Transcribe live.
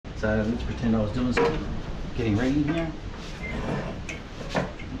So let's pretend I was doing something, getting ready here.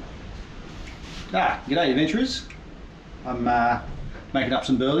 G'day adventurers. I'm making up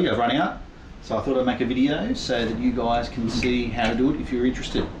some burley. I've run out, so I thought I'd make a video so that you guys can see how to do it if you're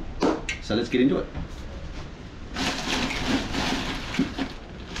interested. So let's get into it.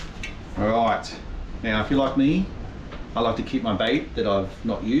 Alright, now if you're like me, I like to keep my bait that I've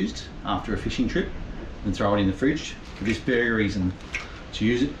not used after a fishing trip and throw it in the fridge for this very reason, to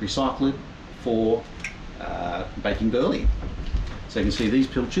use it, recycle it for baking burley. So you can see these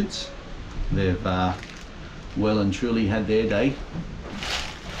pilchards, they've well and truly had their day.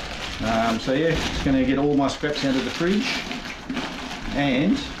 So yeah, just going to get all my scraps out of the fridge,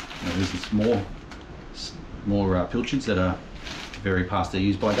 and there's more pilchards that are very past their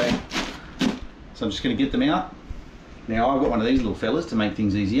use by date. So I'm just going to get them out. Now I've got one of these little fellas to make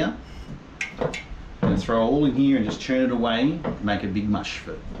things easier. I'm going to throw it all in here and just churn it away, make a big mush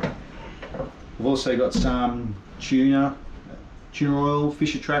for it. I've also got some tuna oil,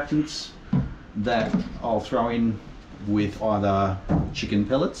 fish attractants that I'll throw in with either chicken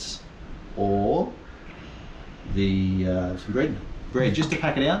pellets or the some bread, just to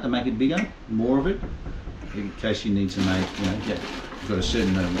pack it out to make it bigger, more of it, in case you need to make, you've got a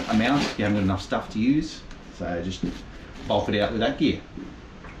certain amount, you haven't got enough stuff to use, so just bulk it out with that gear.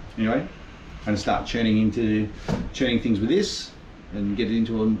 Anyway, I'm going to start churning things with this and get it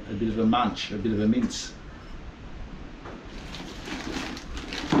into a bit of a munch, a bit of a mince.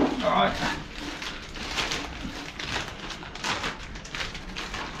 Alright.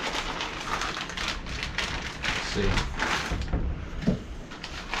 Let's see.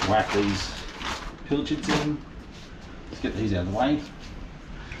 Whack these pilchards in. Let's get these out of the way.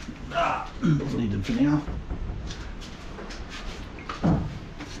 Don't need them for now.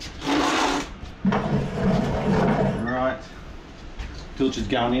 Alright. Pilchards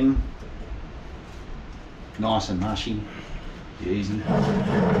going in. Nice and mushy. Easy.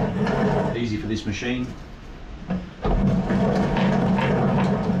 Easy for this machine.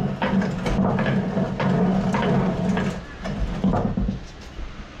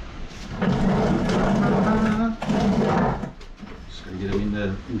 Just gotta get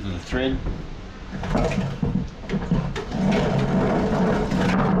them into the thread.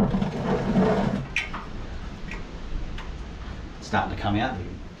 It's starting to come out. You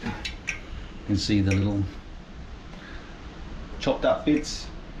can see the little chopped up bits.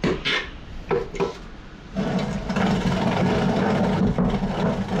 Like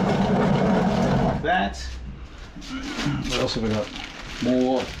that. What else have we got?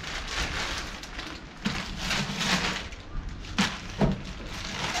 More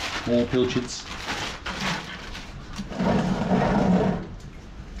pilchards.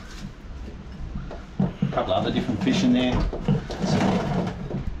 A couple of other different fish in there.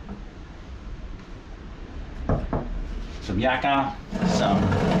 Some yakka, some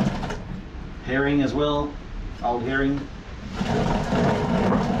herring as well, old herring.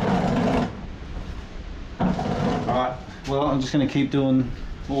 Alright, well I'm just going to keep doing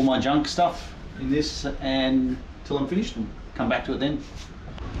all my junk stuff in this and till I'm finished and come back to it then.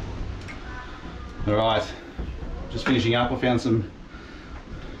 Alright, just finishing up. I found some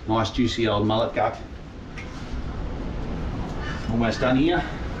nice juicy old mullet gut. Almost done here.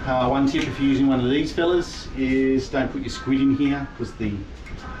 One tip if you're using one of these fellas is don't put your squid in here, because the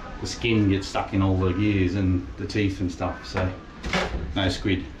skin gets stuck in all the gears and the teeth and stuff, so no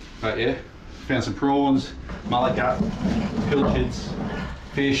squid. But yeah, found some prawns, mullet gut, pilchards,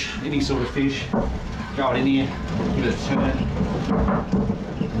 fish, any sort of fish. Throw it in here, give it a turn,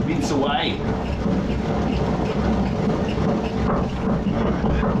 mince away.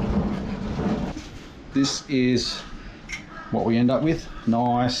 This is what we end up with.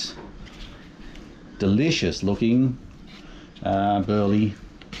 Nice, delicious looking burley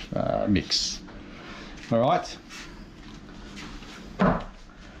mix. All right.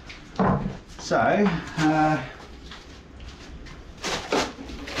 So,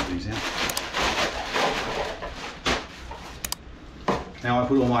 these out. Now I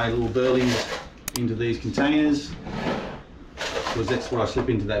put all my little burleys into these containers, because that's what I slip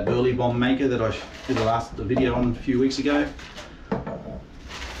into that burley bomb maker that I did the video on a few weeks ago.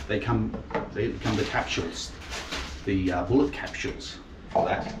 They become the capsules, the bullet capsules for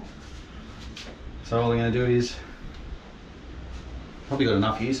that. So all I'm going to do is, probably got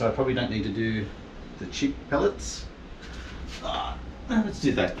enough here, so I probably don't need to do the chick pellets. Let's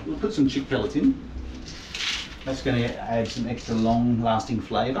do that. We'll put some chick pellets in. That's going to add some extra long lasting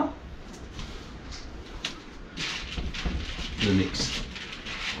flavour to the mix.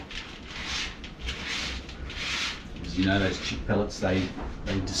 There's you know, those chip pellets, they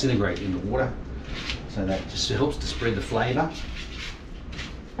disintegrate in the water, so that just helps to spread the flavour.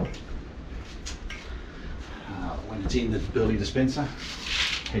 When it's in the Burley dispenser,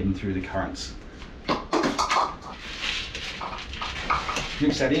 heading through the currents.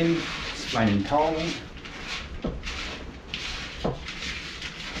 Mix that in, it's flaming cold.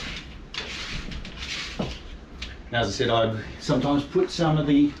 Now, as I said, I'd sometimes put some of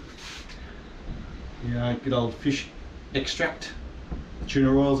the good old fish extract,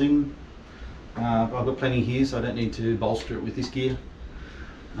 tuna oils in. I've got plenty here, so I don't need to bolster it with this gear.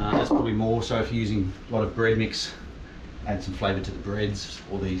 That's probably more so if you're using a lot of bread mix, add some flavour to the breads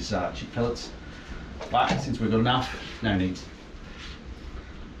or these chip pellets. But since we've got enough, no need.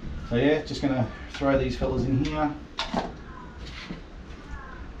 So yeah, just going to throw these fellas in here.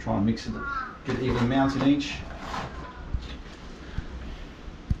 Try and mix it, get even amounts in each.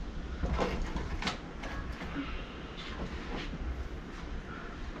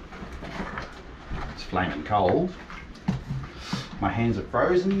 It's flaming cold. My hands are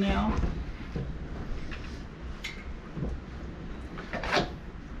frozen now.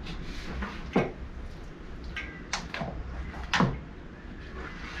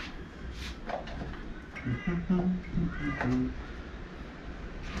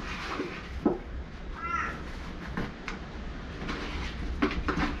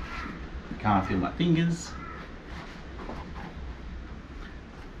 Can't feel my fingers.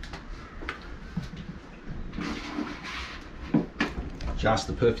 Just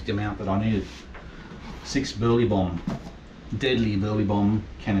the perfect amount that I needed. 6 Burley Bomb, deadly Burley Bomb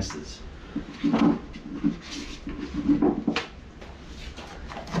canisters. Take a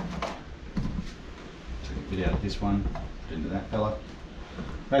bit out of this one, put into that fella.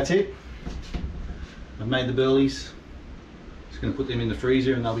 That's it. I've made the Burleys. Just going to put them in the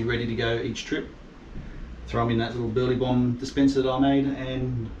freezer and they'll be ready to go each trip. Throw them in that little Burley Bomb dispenser that I made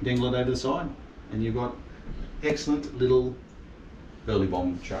and dangle it over the side, and you've got excellent little Burley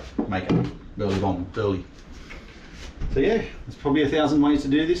Bomb truck maker. Burley Bomb, Burley. So yeah, there's probably 1,000 ways to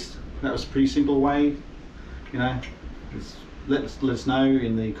do this. That was a pretty simple way. You know, let us know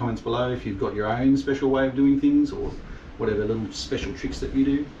in the comments below if you've got your own special way of doing things or whatever little special tricks that you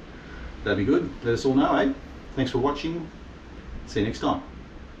do. That'd be good. Let us all know, eh? Thanks for watching. See you next time.